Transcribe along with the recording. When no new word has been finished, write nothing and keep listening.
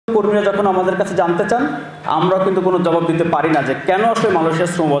কর্মীরা যখন আমাদের কাছে জানতে চান, আমরা কিন্তু কোনো জবাব দিতে পারি না যে কেন আসলে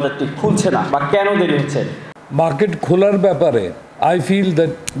মালয়েশিয়ার শ্রম বাজারটি খুলছে না বা কেন দেরি হচ্ছে। মার্কেট খোলার ব্যাপারে I feel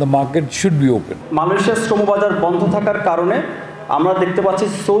that the market should be open. মালয়েশিয়ার শ্রম বাজার বন্ধ থাকার কারণে আমরা দেখতে পাচ্ছি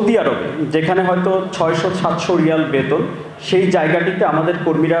সৌদি আরবে যেখানে হয়তো 600-700 রিয়াল বেতন, সেই জায়গাটিতে আমাদের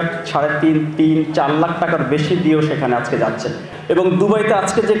কর্মীরা 3.5-4 লাখ টাকার বেশি দিয়েও সেখানে আজকে যাচ্ছে। এবং দুবাইতে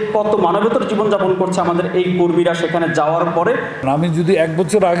আজকে যে কত মানবেতর জীবনযাপন করছে আমাদের এই কর্মীরা সেখানে যাওয়ার পরে। আমি যদি 1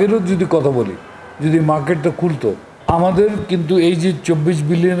 বছর আগেরও যদি কথা বলি, যদি মার্কেটটা খুলতো, আমাদের কিন্তু এই যে 24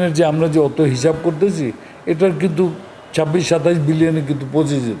 বিলিয়নের যে আমরা যে অত হিসাব করতেছি, এটার কিন্তু 26-27 বিলিয়নে কিন্তু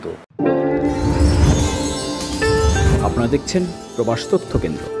পৌঁছে যেত। আপনারা দেখছেন প্রবাস তথ্য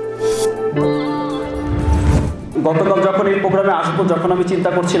কেন্দ্র। গতকাল যখন এই প্রোগ্রামে আসবো, যখন আমি চিন্তা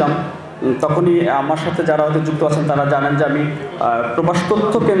করছিলাম, তখনই আমার সাথে যারা হয়তো যুক্ত আছেন তারা জানেন যে আমি প্রবাস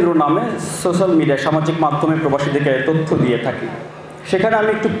তথ্য কেন্দ্র নামে সোশ্যাল মিডিয়ায় সামাজিক মাধ্যমে প্রবাসীদেরকে তথ্য দিয়ে থাকি। সেখানে আমি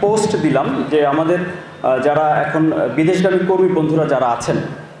একটু পোস্ট দিলাম যে আমাদের যারা এখন বিদেশগামী কর্মী বন্ধুরা যারা আছেন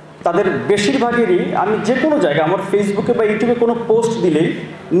তাদের বেশিরভাগেরই আমি যে কোনো জায়গায় আমার ফেসবুকে বা ইউটিউবে কোনো পোস্ট দিলেই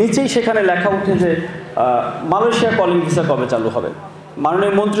নিচেই সেখানে লেখা উঠে যে মালয়েশিয়া কলিং ভিসা কবে চালু হবে।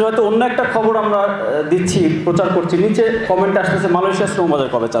 মাননীয় মন্ত্রী হয়তো অন্য একটা খবর আমরা দিচ্ছি, প্রচার করছি, নিচে কমেন্টে আসতেছে মালয়েশিয়ার শ্রমবাজার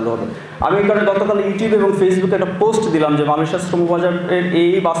কবে চালু হবে। আমি এই কারণে গতকাল ইউটিউব এবং ফেসবুকে একটা পোস্ট দিলাম যে মালয়েশিয়ার শ্রমবাজারের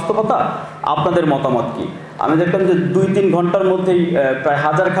এই বাস্তবতা, আপনাদের মতামত কী। আমি দেখলাম যে 2-3 ঘন্টার মধ্যেই প্রায়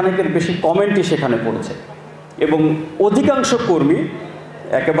 1000 খানেকের বেশি কমেন্টই সেখানে পড়েছে এবং অধিকাংশ কর্মী,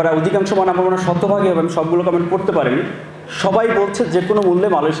 একেবারে অধিকাংশ মানে আমার মনে হয় শতভাগই হবে, আমি সবগুলো কমেন্ট পড়তে পারিনি, সবাই বলছে যে কোনো মূল্যে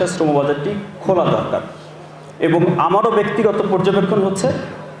মালয়েশিয়ার শ্রমবাজারটি খোলা দরকার। এবং আমারও ব্যক্তিগত পর্যবেক্ষণ হচ্ছে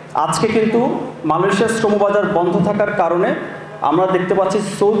আজকে কিন্তু মালয়েশিয়ার শ্রমবাজার বন্ধ থাকার কারণে আমরা দেখতে পাচ্ছি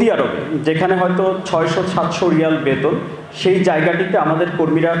সৌদি আরবে যেখানে হয়তো 600-700 রিয়াল বেতন, সেই জায়গাটিতে আমাদের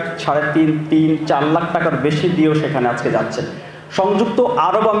কর্মীরা 3.5-4 লাখ টাকার বেশি দিয়েও সেখানে আজকে যাচ্ছেন। সংযুক্ত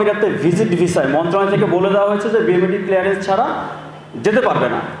আরব আমিরাতে ভিজিট ভিসায় মন্ত্রণালয় থেকে বলে দেওয়া হয়েছে যে বিএমইডি ক্লিয়ারেন্স ছাড়া যেতে পারবে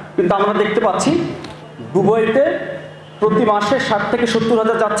না, কিন্তু আমরা দেখতে পাচ্ছি দুবাইতে প্রতি মাসে 60-70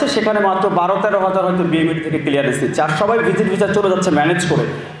 হাজার যাচ্ছে, সেখানে মাত্র 12-13 হাজার হয়তো বিএমইডি থেকে ক্লিয়ারেন্স দিচ্ছে, আর সবাই ভিজিট ভিসা চলে যাচ্ছে ম্যানেজ করে।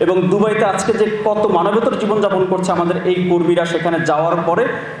 এবং দুবাইতে আজকে যে কত মানবেতর জীবনযাপন করছে আমাদের এই কর্মীরা সেখানে যাওয়ার পরে,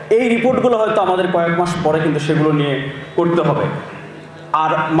 এই রিপোর্টগুলো হয়তো আমাদের কয়েক মাস পরে কিন্তু সেগুলো নিয়ে করতে হবে।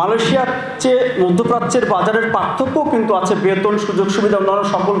 আর মালয়েশিয়ার চেয়ে মধ্যপ্রাচ্যের বাজারের পার্থক্যও কিন্তু আছে, বেতন, সুযোগ সুবিধা, অন্যান্য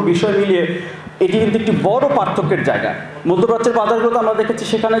সকল বিষয় মিলিয়ে এটি কিন্তু একটি বড় পার্থক্যের জায়গা। মধ্যপ্রাচ্যের বাজারগুলোতে আমরা দেখেছি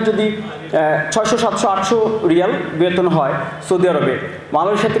সেখানে যদি 600-700-800 রিয়াল বেতন হয় সৌদি আরবে,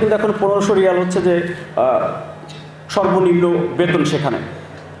 মালয়েশিয়াতে কিন্তু এখন 1500 রিয়াল হচ্ছে যে সর্বনিম্ন বেতন সেখানে।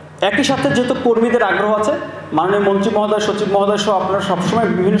 একই সাথে যেহেতু কর্মীদের আগ্রহ আছে, মাননীয় মন্ত্রী মহোদয়, সচিব মহোদয় সহ আপনারা সবসময়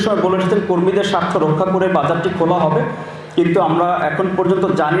বিভিন্ন সময় বলে এসেছেন কর্মীদের স্বার্থ রক্ষা করে বাজারটি খোলা হবে, কিন্তু আমরা এখন পর্যন্ত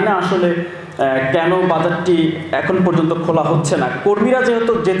জানি না আসলে কেন বাজারটি এখন পর্যন্ত খোলা হচ্ছে না। কর্মীরা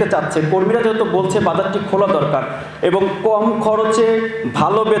যেহেতু যেতে চাচ্ছে, কর্মীরা যেহেতু বলছে বাজারটি খোলা দরকার এবং কম খরচে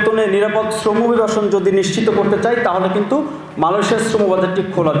ভালো বেতনে নিরাপদ শ্রমবিবেচন যদি নিশ্চিত করতে চাই তাহলে কিন্তু মালয়েশিয়ার শ্রমবাজারটি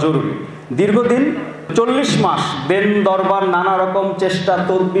খোলা জরুরি। দীর্ঘদিন 40 মাস দেন দরবার, নানা রকম চেষ্টা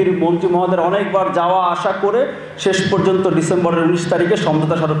তদবির, মন্ত্রী মহোদয়ের অনেকবার যাওয়া আসা করে শেষ পর্যন্ত ডিসেম্বরের 19 তারিখে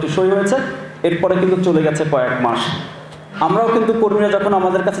সমঝোতা স্মারকটি সই হয়েছে। এরপরে কিন্তু চলে গেছে কয়েক মাস। আমরাও কিন্তু কর্মীরা যখন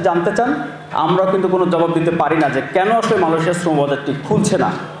আমাদের কাছে জানতে চান, আমরাও কিন্তু কোনো জবাব দিতে পারি না যে কেন আসলে মালয়েশিয়ার শ্রমবাজারটি খুলছে না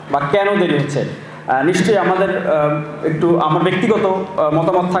বা কেন দেরি হচ্ছে। নিশ্চয়ই আমাদের একটু আমার ব্যক্তিগত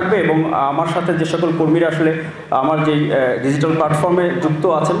মতামত থাকবে এবং আমার সাথে যে সকল কর্মীরা আসলে আমার যেই ডিজিটাল প্ল্যাটফর্মে যুক্ত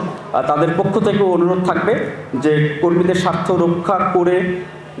আছেন তাদের পক্ষ থেকেও অনুরোধ থাকবে যে কর্মীদের স্বার্থ রক্ষা করে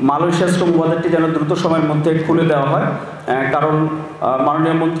মালয়েশিয়ার শ্রমবাজারটি যেন দ্রুত সময়ের মধ্যে খুলে দেওয়া হয়। কারণ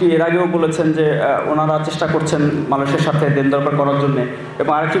মাননীয় মন্ত্রী এর আগেও বলেছেন যে ওনারা চেষ্টা করছেন মালয়েশিয়ার সাথে দেন দরবার করার জন্য।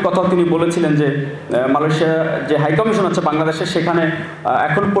 এবং আরেকটি কথাও তিনি বলেছিলেন যে মালয়েশিয়া যে হাইকমিশন আছে বাংলাদেশের, সেখানে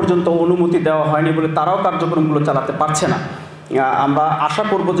এখন পর্যন্ত অনুমতি দেওয়া হয়নি বলে তারাও কার্যক্রমগুলো চালাতে পারছে না। আমরা আশা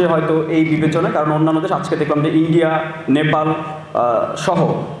করব যে হয়তো এই বিবেচনা, কারণ অন্যান্য দেশ, আজকে দেখলাম যে ইন্ডিয়া, নেপাল সহ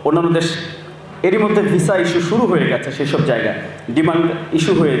অন্যান্য দেশ এরই মধ্যে ভিসা ইস্যু শুরু হয়ে গেছে, সেসব জায়গায় ডিমান্ড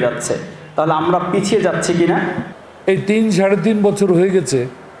ইস্যু হয়ে যাচ্ছে। তাহলে আমরা পিছিয়ে যাচ্ছি কিনা? এই 3-3.5 বছর হয়ে গেছে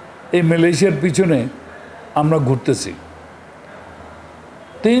এই মালয়েশিয়ার পিছনে আমরা ঘুরতেছি।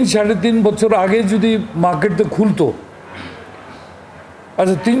 3-3.5 বছর আগে যদি মার্কেটটা খুলতো,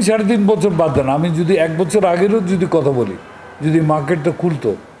 আচ্ছা 3-3.5 বছর বাদ দেন, আমি যদি 1 বছর আগেরও যদি কথা বলি, যদি মার্কেটটা খুলতো,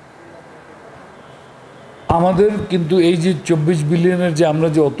 আমাদের কিন্তু এই যে 24 বিলিয়নের যে আমরা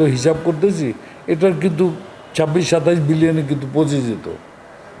যে অত হিসাব করতেছি, এটার কিন্তু 26-27 বিলিয়নে কিন্তু পৌঁছে যেত।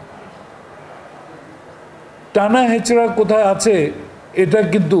 টানা হেঁচড়া কোথায় আছে এটা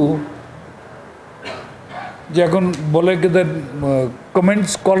কিন্তু, যে এখন বলে গেদের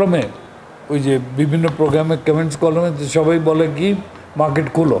কমেন্টস কলমে, ওই যে বিভিন্ন প্রোগ্রামে কমেন্টস কলমে সবাই বলে কি মার্কেট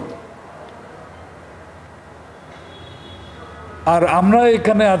খোলো। আর আমরা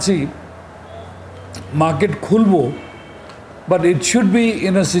এখানে আছি মার্কেট খুলবো, but it should be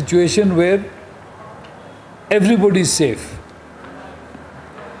in a situation where everybody is safe.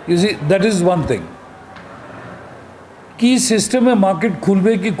 You see, that is one thing. Key system में market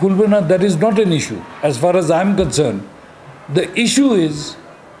खुलबे की खुलबे ना, that is not an issue as far as I am concerned. The issue is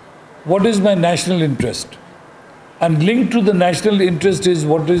what is my national interest, and linked to the national interest is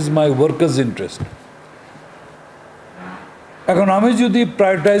what is my workers' interest. এখন আমি যদি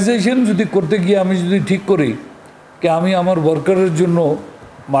prioritization যদি করতে গিয়ে আমি যদি ঠিক করি কি আমি আমার ওয়ার্কারের জন্য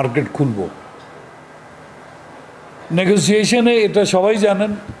মার্কেট খুলব, নেগোসিয়েশনে এটা সবাই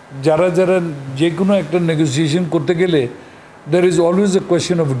জানেন, যারা যারা যে কোনো একটা নেগোসিয়েশন করতে গেলে there is always a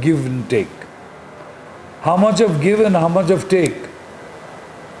question of give and take. How much of give and how much of take,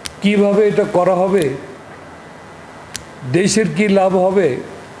 কিভাবে এটা করা হবে, দেশের কি লাভ হবে,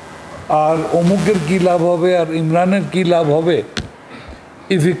 আর অমুকের কি লাভ হবে, আর ইমরানের কি লাভ হবে.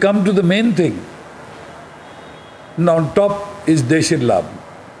 If we come to the main thing, on top is দেশের লাভ.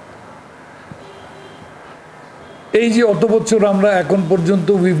 এই যে অত বছর আমরা এখন পর্যন্ত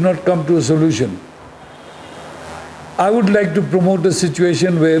we've not come to a solution. I would like to promote a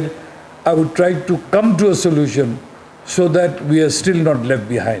situation where I would try to come to a solution so that we are still not left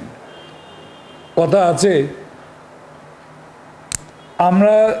behind. কথা আছে,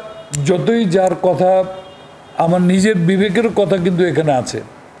 আমরা যতই যার কথা, আমার নিজের বিবেকের কথা কিন্তু এখানে আছে.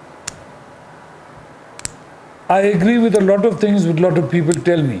 I agree with a lot of things which a lot of people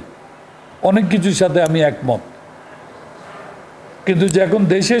tell me. অনেক কিছুর সাথে আমি একমত, কিন্তু যখন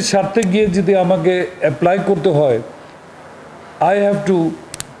দেশের স্বার্থে গিয়ে যদি আমাকে অ্যাপ্লাই করতে হয়, I have to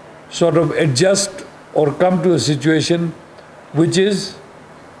sort of adjust or come to a situation which is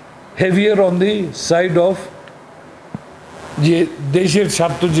heavier on the side of যে দেশের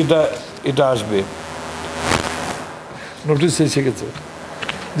স্বার্থ যেটা এটা আসবে. নোটিস এসে গেছে,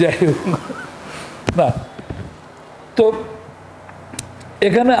 যাই হোক না. তো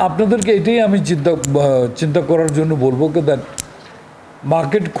এখানে আপনাদেরকে এটাই আমি চিন্তা করার জন্য বলবো কি দ্যাট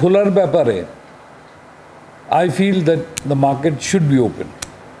মার্কেট খোলার ব্যাপারে I feel that the market should be open.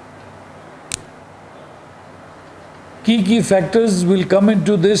 Key factors will come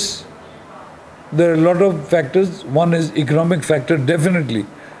into this. There are a lot of factors. One is economic factor, definitely.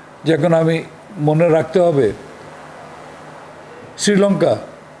 যখন আমি মনে রাখতে হবে শ্রীলঙ্কা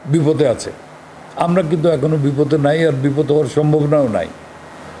বিপদে আছে, আমরা কিন্তু এখনো বিপদে নাই, আর বিপদ হওয়ার সম্ভাবনাও নাই.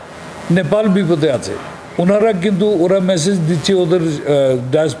 নেপাল বিপদে আছে, ওনারা কিন্তু ওরা মেসেজ দিচ্ছে ওদের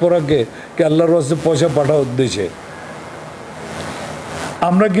ডায়াসপোরাকে কি আল্লাহর ওয়াস্তে পয়সা পাঠাও দেশে.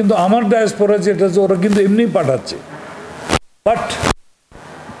 আমরা কিন্তু আমার ডায়াসপোরা যেটা আছে ওরা কিন্তু এমনি পাঠাচ্ছে. বাট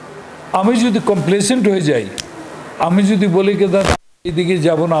আমি যদি কমপ্লেসেন্ট হয়ে যাই, আমি যদি বলি কি দাদা এইদিকে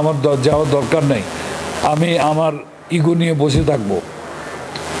যাবো না, আমার যাওয়ার দরকার নেই, আমি আমার ইগো নিয়ে বসে থাকবো,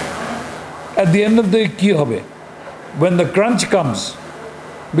 at the end of the day কি হবে? When the crunch comes,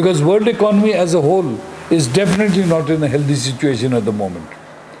 because world economy as a whole is definitely not in a healthy situation at the moment.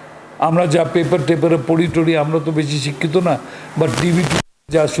 আমরা যা পেপারে পড়ি টড়ি, আমরা তো বেশি শিক্ষিত না, বাট টিভি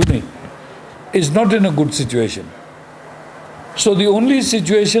যা শুনি is not in a good situation. So the only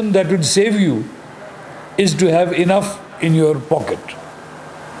situation that would save you is to have enough in your pocket.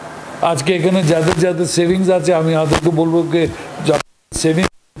 আজকে এখানে যাদের যাদের সেভিংস আছে আমি তাদেরকে বলবো যে সেভিং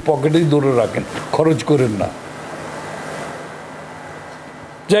পকেটেই ধরে রাখেন, খরচ করেন না.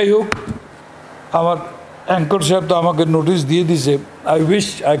 যাই হোক, আমার অ্যাঙ্কর সাহেব তো আমাকে নোটিশ দিয়ে দিছে. I wish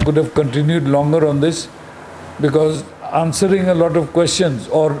I could have continued longer on this, because answering a lot of questions,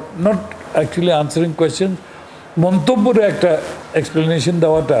 or not actually answering questions, মন্তব্যের একটা explanation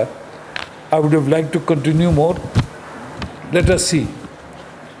দেওয়াটা, I would have liked to continue more. Let us see.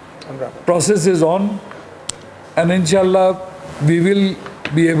 Process is on, and inshallah we will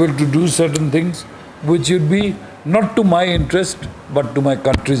be able to do certain things which would be not to my interest but to my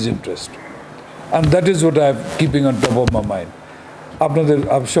country's interest, and that is what I am keeping on top of my mind. আপনাদের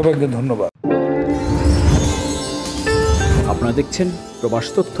সবাইকে ধন্যবাদ. আপনারা দেখছেন প্রবাস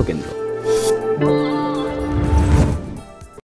তথ্য কেন্দ্র.